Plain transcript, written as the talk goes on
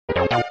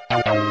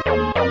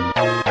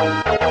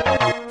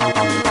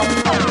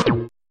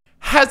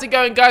How's it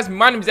going, guys?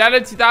 My name is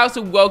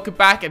Alan2000. Welcome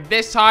back, and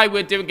this time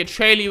we're doing a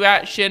trailer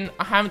reaction.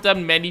 I haven't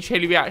done many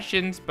trailer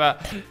reactions,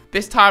 but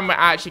this time we're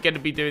actually going to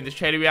be doing this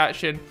trailer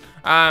reaction.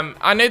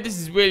 I know this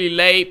is really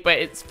late, but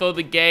it's for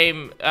the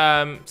game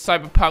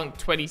Cyberpunk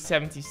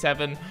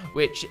 2077,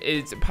 which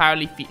is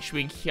apparently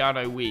featuring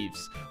Keanu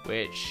Reeves.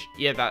 Which,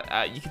 yeah,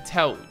 that you can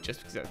tell just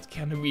because that's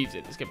Keanu Reeves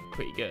in. It's going to be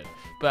pretty good.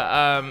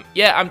 But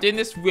yeah, I'm doing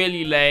this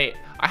really late.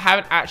 I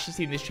haven't actually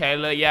seen this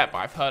trailer yet, but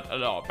I've heard a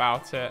lot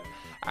about it.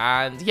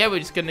 And yeah, we're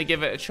just gonna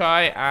give it a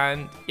try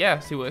and yeah,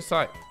 see what it's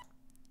like.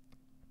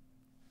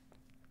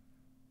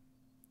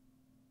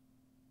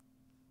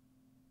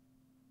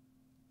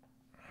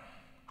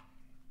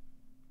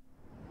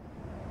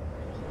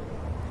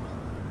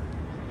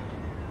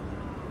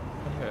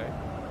 Okay.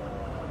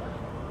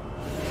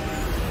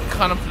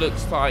 Kind of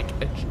looks like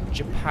a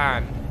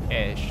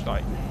Japan-ish,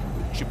 like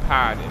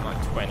Japan in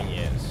like 20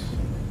 years.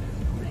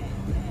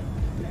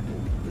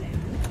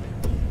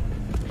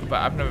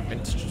 But I've never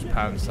been to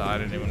Japan, so I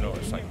don't even know what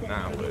it's like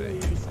now, really.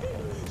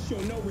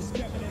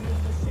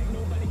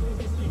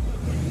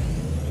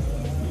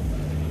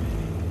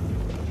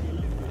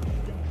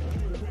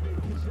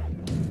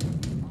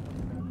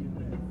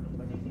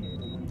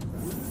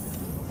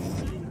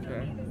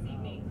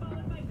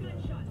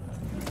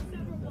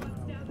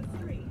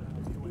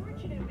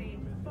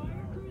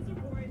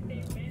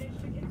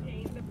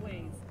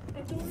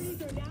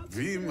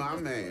 V, my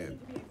man,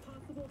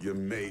 you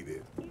made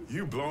it.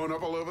 You blowing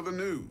up all over the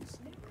news.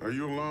 Are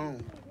you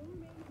alone?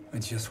 I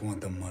just want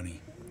the money.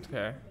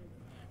 Okay.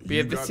 But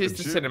yeah, this is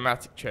the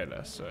cinematic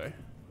trailer, so.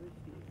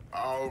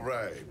 All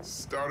right,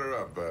 start her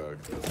up, Bug.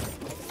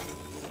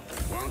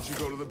 Why don't you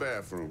go to the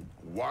bathroom,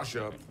 wash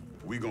up.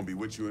 We gonna be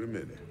with you in a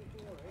minute.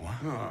 What?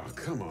 Oh,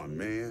 come on,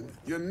 man.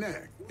 Your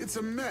neck, it's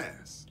a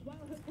mess.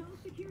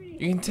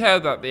 You can tell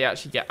that they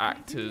actually get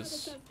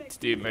actors to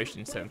do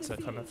motion sensor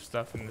kind of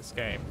stuff in this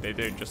game. They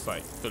don't just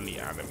like fully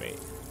animate.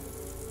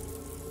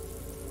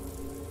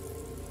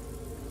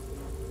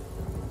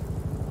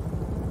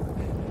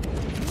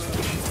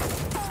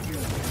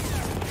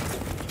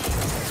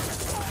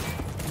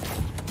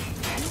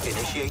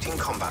 Initiating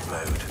combat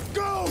mode.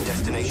 Go!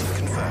 Destination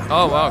confirmed.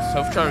 Oh wow,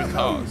 self-driving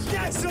cars.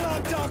 That's what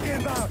I'm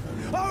talking about!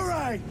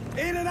 Alright!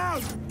 In and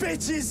out,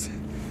 bitches!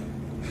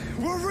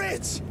 We're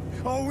rich!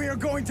 Oh, we are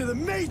going to the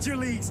major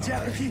leagues,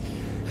 Jackie!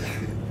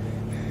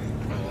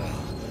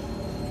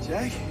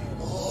 Jack?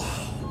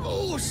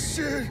 Oh,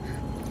 shit!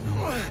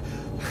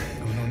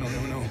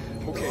 No.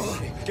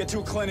 Okay, get to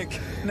a clinic,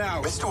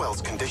 now. Mr.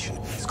 Wells' condition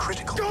is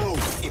critical. Go!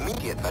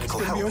 Immediate medical It's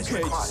gonna help be is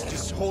okay, required.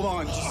 just hold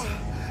on.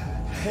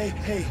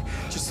 Hey,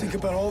 just think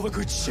about all the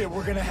good shit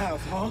we're gonna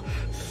have, huh?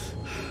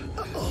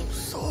 I'm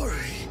sorry.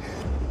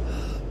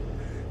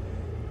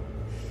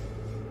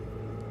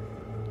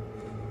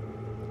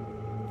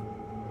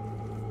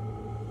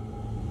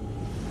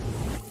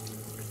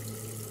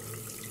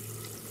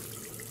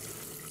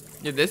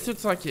 Yeah, this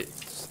looks like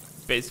it's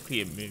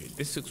basically a movie.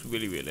 This looks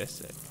really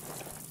realistic.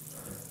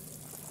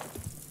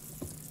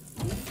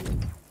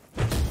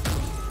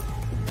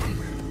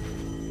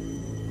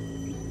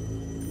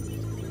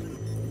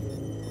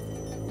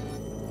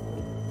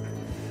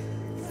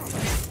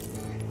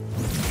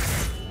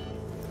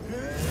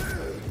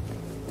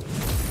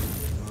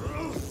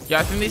 Yeah,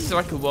 I think this is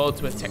like a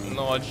world where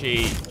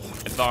technology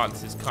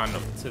advances kind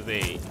of to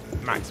the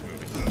maximum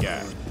it can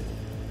get.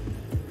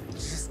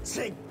 Just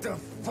take the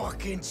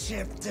fucking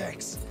chip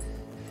decks.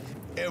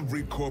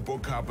 Every corporal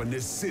cop in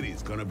this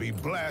city's gonna be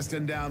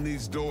blasting down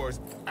these doors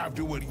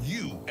after what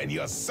you and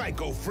your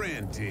psycho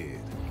friend did.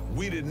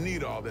 We didn't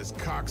need all this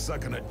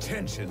cocksucking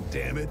attention,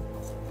 damn it.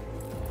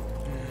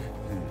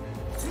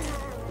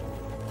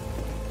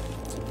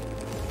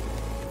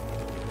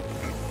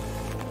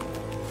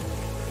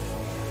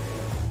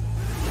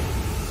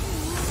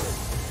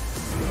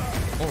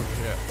 Oh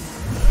shit.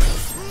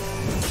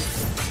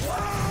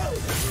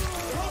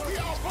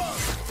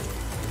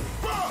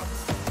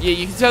 Yeah,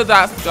 you can tell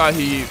that's the guy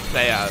who you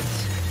play as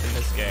in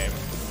this game.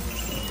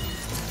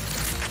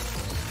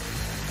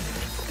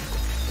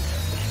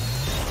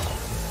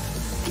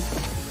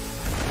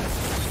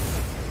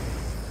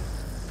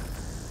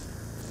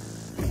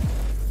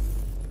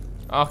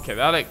 Okay,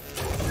 that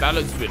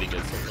looks really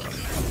good so far.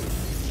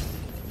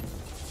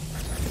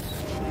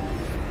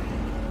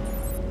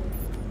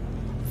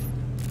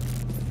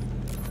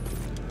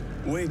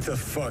 Wake the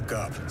fuck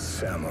up,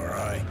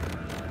 samurai.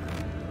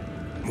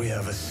 We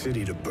have a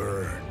city to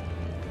burn.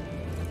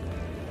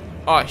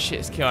 Oh shit,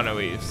 it's Keanu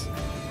Reeves.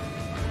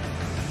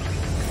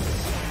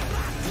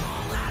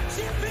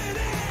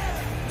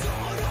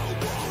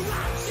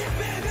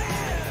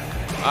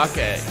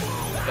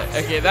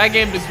 Okay, that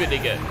game looks really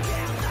good.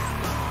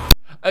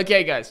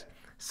 Okay, guys.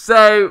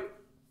 So,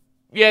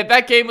 yeah,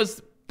 that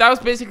was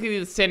basically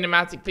the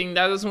cinematic thing.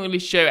 That doesn't really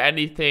show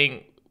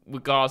anything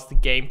regards to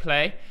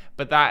gameplay,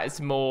 but that is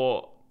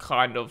more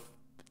kind of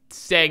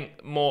saying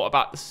more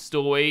about the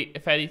story,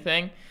 if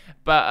anything.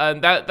 But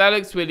that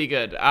looks really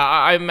good.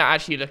 I'm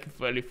actually looking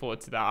really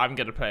forward to that. I'm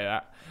gonna play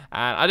that.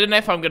 And I don't know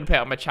if I'm gonna play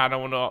it on my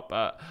channel or not,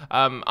 but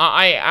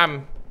I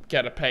am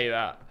gonna play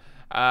that.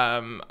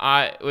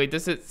 Wait,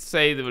 does it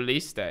say the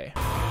release day?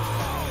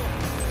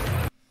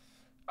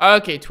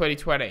 Okay,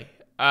 2020.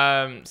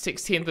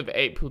 16th of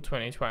April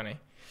 2020.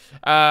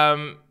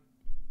 So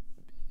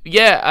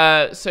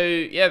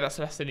yeah, that's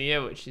less than a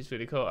year, which is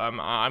really cool.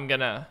 I'm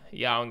gonna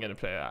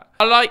play that.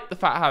 I like the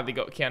fact how they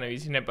got Keanu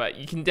Reeves in it, but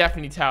you can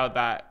definitely tell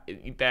that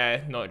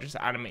they're not just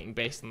animating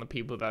based on the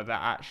people, that they're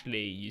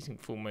actually using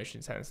full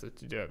motion sensor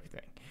to do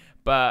everything.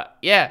 But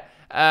yeah,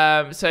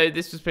 so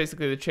this was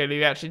basically the trailer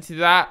reaction to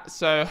that.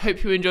 So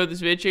hope you enjoyed this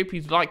video.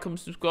 Please like, comment,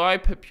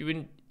 subscribe. Hope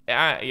you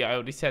I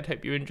already said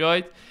hope you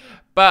enjoyed.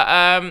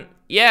 But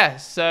yeah,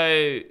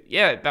 so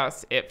yeah,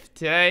 that's it for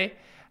today.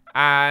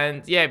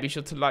 And yeah, be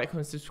sure to like,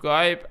 comment,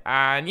 subscribe.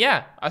 And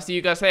yeah, I'll see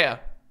you guys later.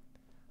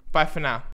 Bye for now.